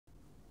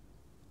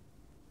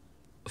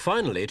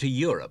Finally to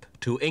Europe,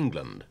 to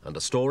England, and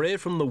a story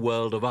from the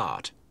world of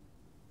art.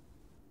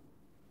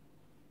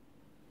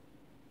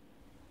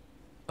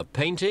 A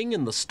painting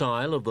in the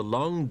style of the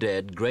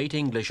long-dead great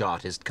English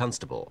artist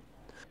Constable.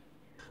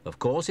 Of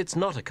course, it's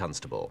not a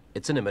Constable,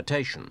 it's an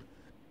imitation.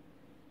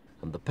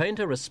 And the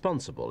painter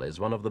responsible is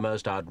one of the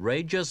most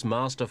outrageous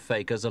master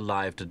fakers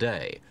alive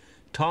today,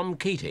 Tom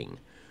Keating,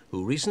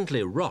 who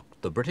recently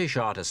rocked the British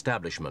art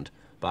establishment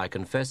by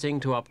confessing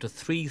to up to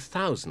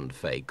 3,000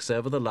 fakes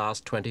over the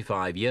last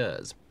 25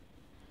 years.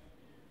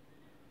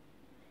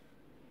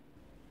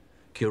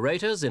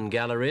 Curators in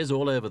galleries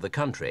all over the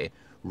country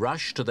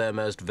rush to their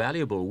most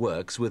valuable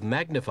works with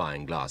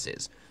magnifying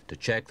glasses to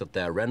check that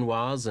their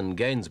Renoirs and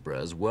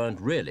Gainsboroughs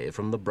weren't really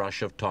from the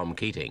brush of Tom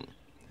Keating.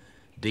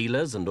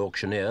 Dealers and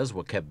auctioneers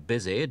were kept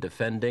busy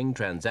defending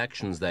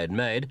transactions they'd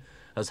made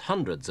as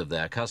hundreds of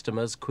their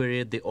customers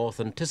queried the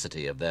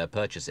authenticity of their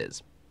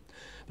purchases.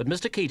 But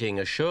Mr. Keating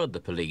assured the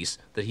police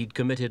that he'd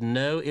committed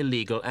no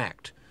illegal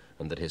act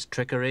and that his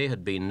trickery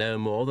had been no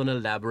more than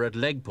elaborate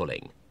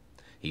leg-pulling.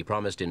 He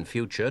promised in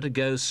future to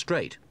go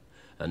straight,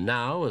 and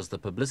now, as the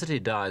publicity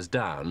dies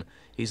down,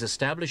 he's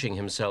establishing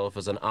himself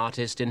as an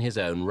artist in his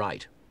own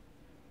right.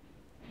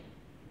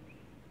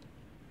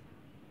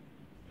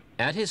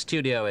 At his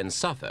studio in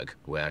Suffolk,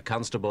 where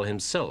Constable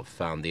himself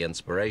found the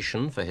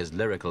inspiration for his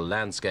lyrical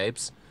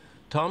landscapes,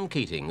 Tom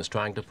Keating's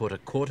trying to put a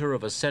quarter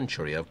of a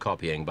century of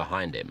copying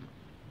behind him.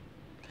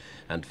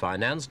 And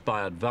financed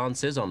by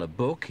advances on a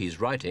book he's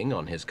writing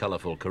on his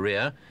colourful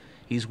career,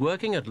 he's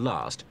working at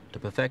last to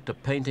perfect a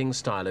painting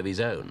style of his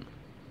own.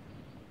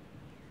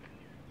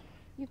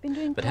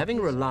 But having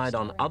relied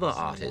on other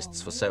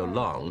artists for so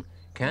long,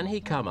 can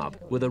he come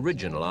up with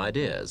original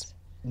ideas?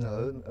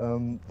 No,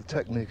 the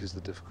technique is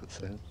the difficult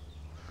thing.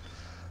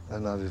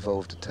 And I've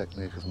evolved a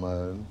technique of my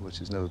own, which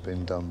has never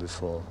been done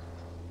before.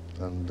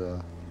 And,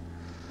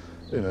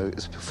 you know,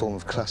 it's a form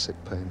of classic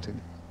painting,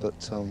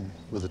 but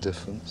with a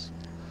difference.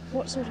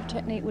 What sort of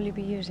technique will you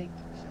be using?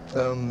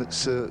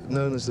 It's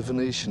known as the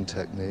Venetian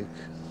technique,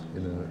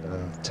 you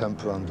know,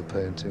 tempera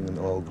underpainting and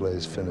oil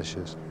glaze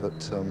finishes.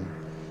 But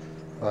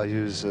I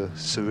use a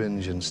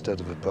syringe instead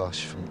of a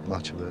brush for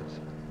much of it.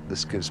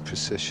 This gives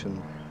precision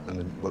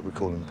and what we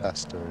call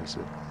impasto, is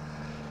it?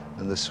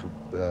 And this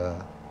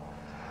would,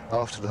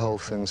 after the whole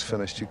thing's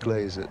finished, you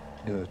glaze it,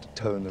 you know,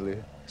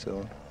 tonally, so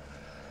on.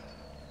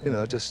 You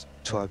know, just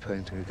try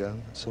painting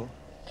again, that's all.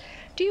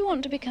 Do you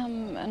want to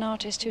become an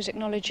artist who's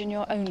acknowledged in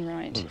your own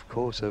right? Well, of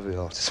course, every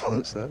artist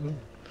wants that.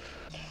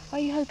 Are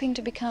you hoping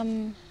to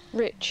become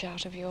rich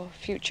out of your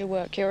future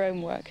work, your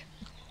own work?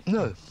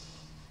 No,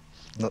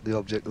 not the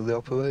object of the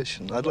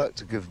operation. I'd like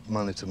to give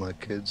money to my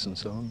kids and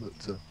so on,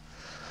 but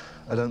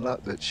I don't like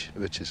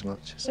riches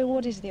much. So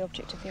what is the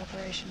object of the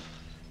operation?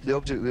 The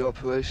object of the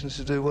operation is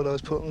to do what I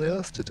was put on the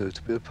earth to do,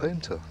 to be a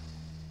painter.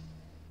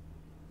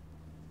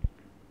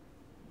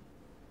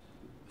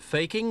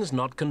 Faking's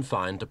not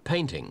confined to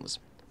paintings.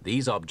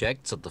 These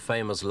objects at the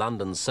famous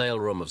London sale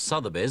room of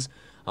Sothebys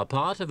are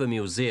part of a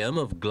museum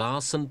of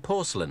glass and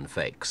porcelain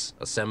fakes,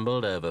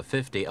 assembled over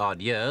 50-odd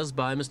years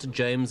by Mr.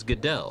 James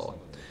Goodell.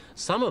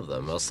 Some of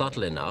them are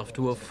subtle enough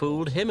to have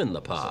fooled him in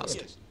the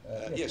past.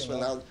 Yes,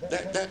 well, now,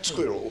 that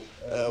squirrel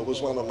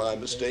was one of my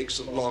mistakes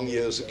long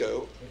years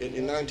ago.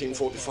 In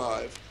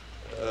 1945,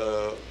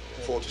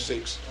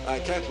 46, I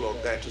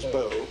catalogued that as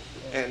Bow,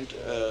 and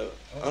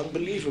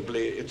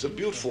unbelievably, it's a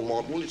beautiful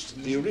model.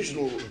 The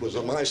original was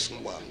a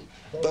Meissen one.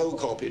 Bow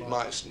copied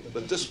Meissen,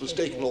 but this was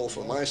taken off a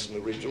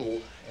Meissen original,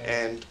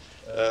 and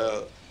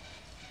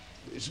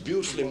it's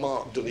beautifully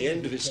marked on the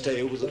end of its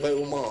tail with a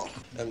bow mark.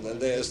 And then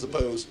there's the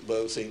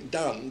bow thing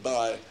done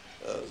by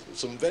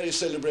some very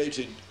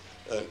celebrated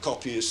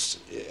copyists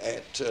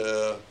at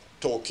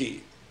Torquay.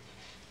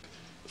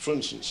 For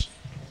instance,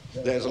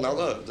 there's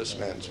another of this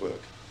man's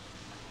work.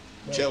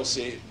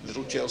 Chelsea,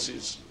 little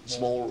Chelsea's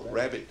small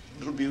rabbit,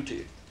 little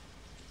beauty.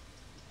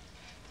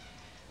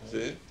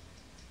 See?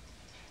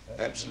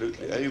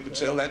 Absolutely. And you could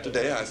sell that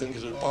today. I think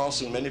it would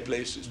pass in many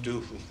places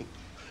too.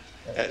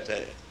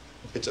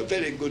 It's a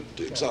very good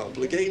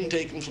example. Again,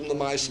 taken from the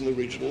Meissen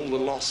original, the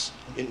loss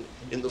in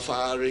the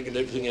firing and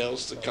everything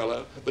else, the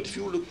colour. But if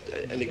you look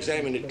and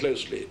examine it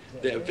closely,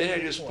 there are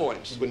various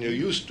points when you're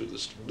used to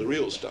the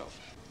real stuff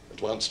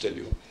at once tell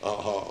you,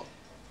 aha,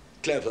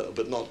 clever,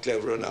 but not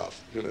clever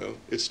enough, you know.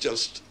 It's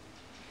just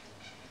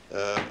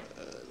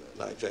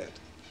like that.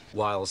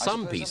 While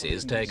some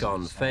pieces take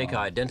on fake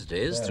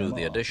identities through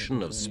the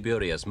addition of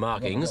spurious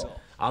markings,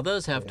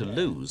 others have to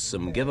lose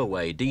some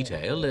giveaway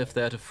detail if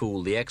they're to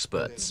fool the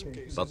experts.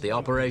 But the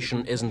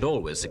operation isn't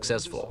always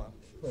successful.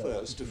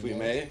 First, if we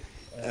may,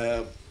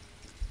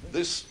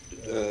 this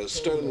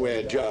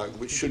stoneware jug,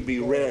 which should be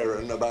rare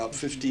in about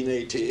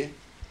 1580,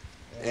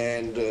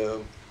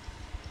 and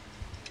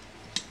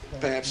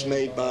perhaps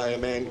made by a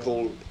man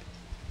called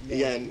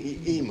Jan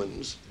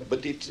Emmons,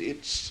 but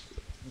it's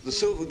the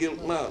silver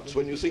gilt mounts.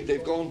 When you think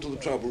they've gone to the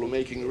trouble of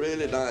making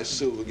really nice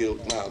silver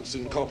gilt mounts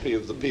in copy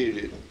of the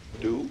period,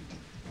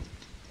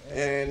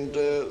 and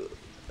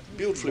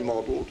beautifully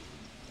modelled,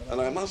 And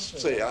I must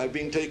say, I've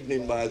been taken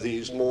in by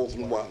these more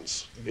than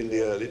once in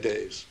the early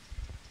days.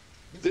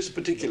 This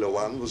particular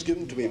one was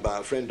given to me by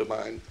a friend of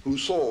mine who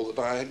saw that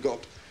I had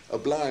got a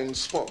blind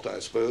spot, I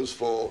suppose,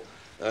 for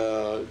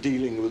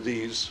dealing with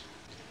these.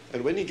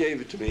 And when he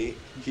gave it to me,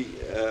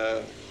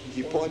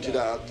 he pointed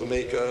out the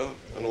maker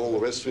and all the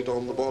rest of it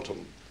on the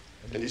bottom.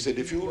 And he said,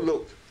 if you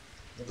look,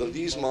 that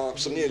these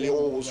marks are nearly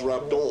always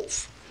rubbed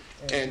off.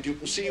 And you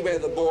can see where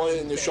the boy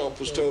in the shop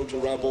was told to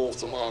rub off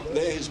the mark.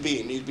 There he's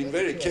been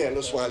very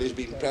careless while he's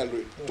been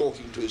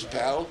talking to his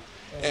pal.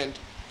 And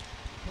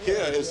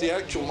here is the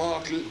actual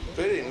mark,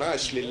 very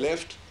nicely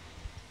left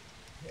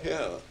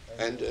here.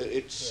 And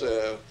it's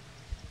the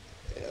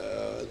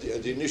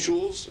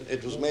initials.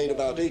 It was made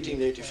about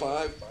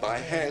 1885 by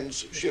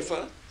Hans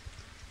Schiffer,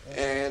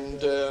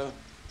 and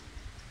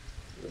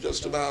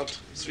just about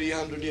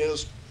 300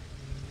 years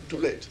too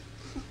late.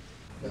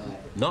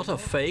 Not a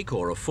fake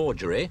or a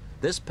forgery,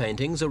 this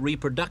painting's a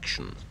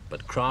reproduction,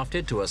 but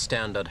crafted to a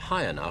standard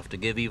high enough to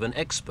give even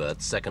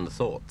experts second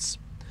thoughts.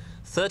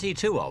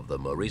 32 of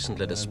them were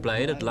recently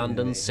displayed at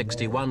London's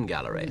 61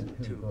 Gallery.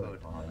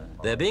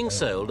 They're being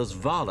sold as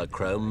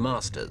Chrome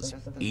masters,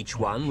 each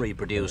one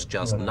reproduced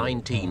just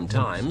 19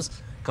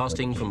 times,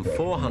 costing from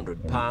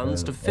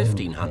 £400 to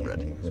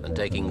 £1,500 and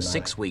taking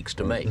 6 weeks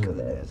to make.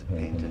 There's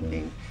paint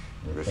being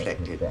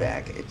reflected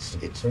back. It's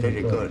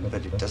very good,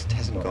 but it just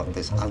hasn't got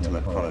this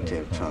ultimate quality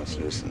of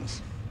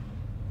translucence.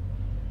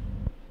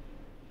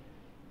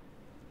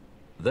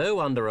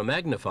 Though under a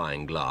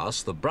magnifying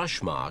glass the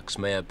brush marks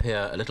may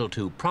appear a little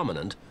too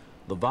prominent,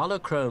 the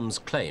Chromes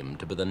claim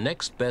to be the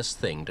next best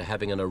thing to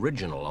having an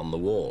original on the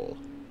wall.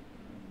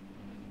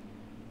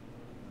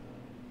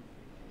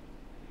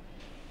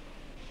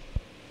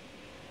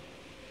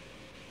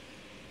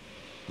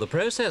 The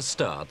process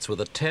starts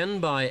with a 10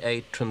 by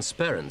 8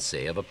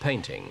 transparency of a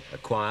painting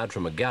acquired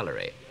from a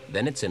gallery.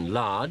 Then it's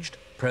enlarged,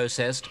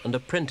 processed, and a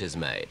print is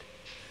made.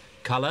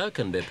 Colour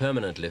can be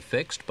permanently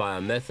fixed by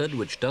a method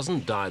which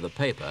doesn't dye the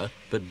paper,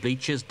 but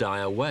bleaches dye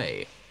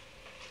away.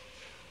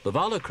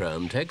 The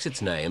Chrome takes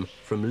its name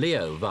from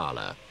Leo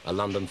Wahler, a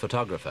London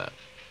photographer.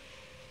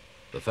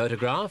 The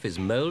photograph is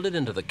moulded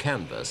into the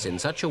canvas in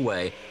such a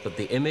way that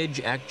the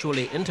image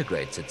actually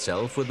integrates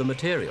itself with the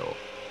material.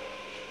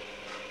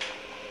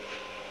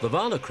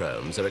 The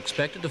Chromes are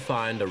expected to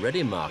find a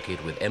ready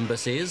market with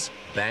embassies,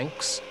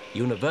 banks,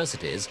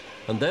 universities,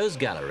 and those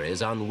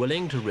galleries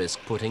unwilling to risk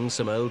putting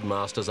some old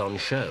masters on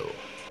show.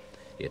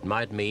 It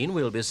might mean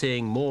we'll be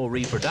seeing more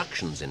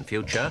reproductions in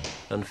future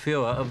and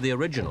fewer of the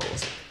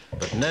originals,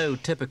 but no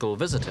typical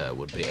visitor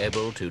would be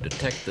able to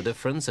detect the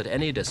difference at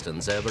any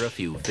distance over a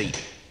few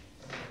feet.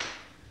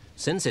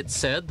 Since it's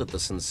said that the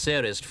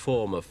sincerest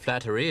form of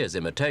flattery is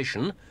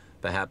imitation,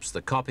 perhaps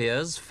the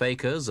copiers,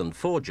 fakers, and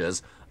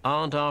forgers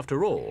aren't,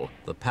 after all,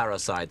 the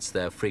parasites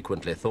they're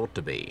frequently thought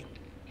to be.